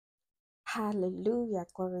Hallelujah,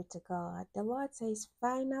 glory to God. The Lord says,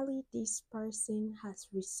 finally, this person has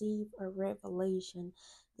received a revelation.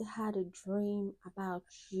 They had a dream about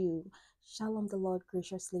you. Shalom, the Lord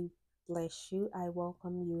graciously bless you. I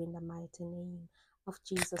welcome you in the mighty name of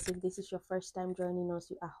Jesus. If this is your first time joining us,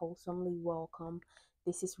 you are wholesomely welcome.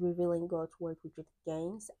 This is Revealing God's Word with Ruth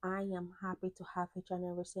Gaines. I am happy to have each and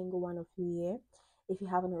every single one of you here. If you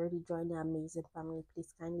haven't already joined the amazing family,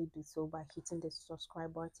 please kindly do so by hitting the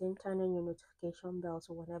subscribe button, turn on your notification bell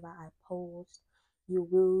so whenever I post, you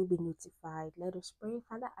will be notified. Let us pray.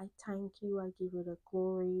 Father, I thank you. I give you the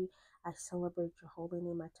glory. I celebrate your holy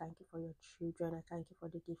name. I thank you for your children. I thank you for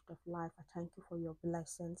the gift of life. I thank you for your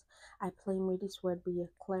blessings. I pray may this word be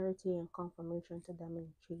a clarity and confirmation to them in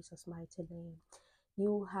Jesus' mighty name.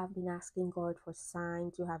 You have been asking God for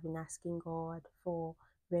signs. You have been asking God for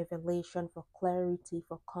revelation, for clarity,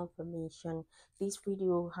 for confirmation. This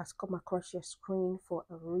video has come across your screen for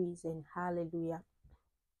a reason. Hallelujah.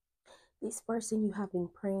 This person you have been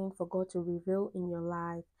praying for God to reveal in your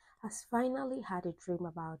life has finally had a dream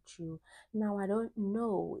about you. Now, I don't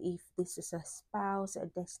know if this is a spouse, a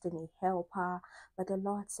destiny helper, but the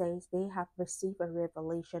Lord says they have received a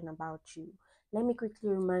revelation about you. Let me quickly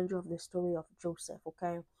remind you of the story of Joseph,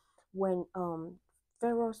 okay? When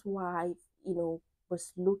Pharaoh's wife,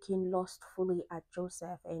 was looking lustfully at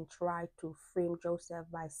Joseph and tried to frame Joseph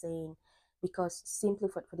by saying, because simply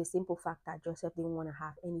for the simple fact that Joseph didn't want to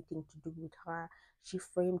have anything to do with her, she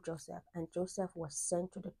framed Joseph, and Joseph was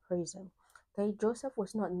sent to the prison. Okay, Joseph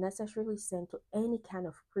was not necessarily sent to any kind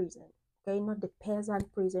of prison, okay, not the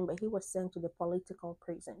peasant prison, but he was sent to the political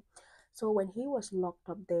prison. So when he was locked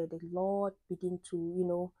up there, the Lord began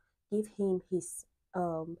to, give him his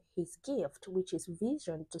gift, which is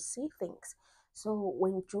vision, to see things. So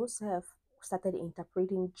when Joseph started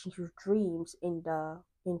interpreting dreams in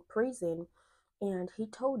prison, and he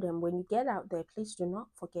told them, when you get out there, please do not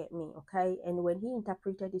forget me, okay? And when he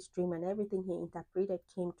interpreted his dream, and everything he interpreted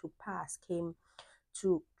came to pass,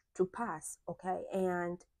 okay?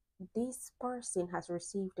 And this person has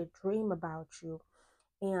received a dream about you.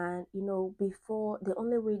 And before, the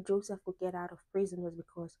only way Joseph could get out of prison was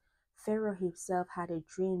because Pharaoh himself had a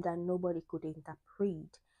dream that nobody could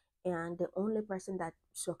interpret. And the only person that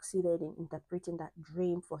succeeded in interpreting that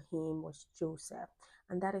dream for him was Joseph.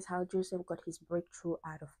 And that is how Joseph got his breakthrough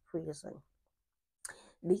out of prison.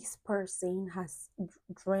 This person has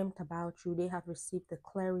dreamt about you. They have received the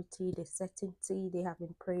clarity, the certainty they have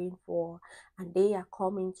been praying for, and they are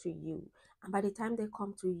coming to you. And by the time they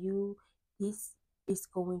come to you, this is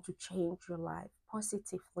going to change your life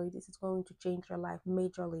positively. This is going to change your life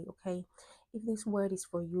majorly, okay? If this word is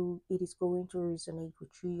for you, it is going to resonate with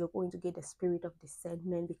you. You're going to get the spirit of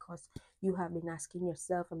discernment because you have been asking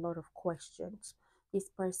yourself a lot of questions. This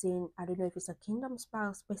person, I don't know if it's a kingdom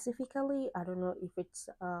spouse specifically, I don't know if it's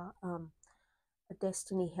a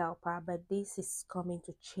destiny helper, but this is coming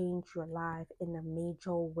to change your life in a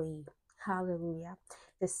major way. Hallelujah.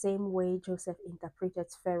 The same way Joseph interpreted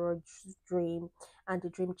Pharaoh's dream and the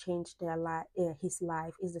dream changed his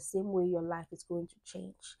life, is the same way your life is going to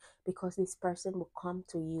change, because this person will come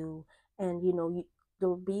to you, and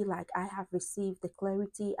they'll be like, I have received the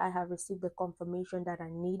clarity, I have received the confirmation that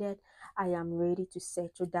I needed. I am ready to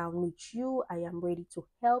settle down with you. I am ready to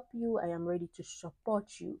help you. I am ready to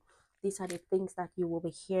support you. These are the things that you will be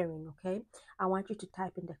hearing, okay? I want you to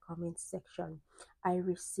type in the comment section, I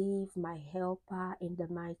receive my helper in the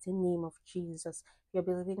mighty name of Jesus. You're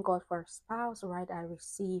believing God for a spouse, right? I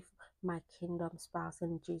receive my kingdom spouse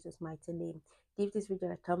in Jesus' mighty name. Give this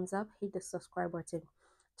video a thumbs up, hit the subscribe button,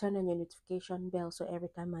 turn on your notification bell so every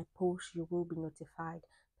time I post, you will be notified.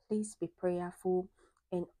 Please be prayerful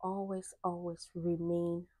and always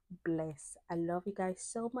remain blessed. I love you guys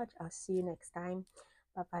so much. I'll see you next time.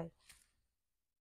 Bye bye.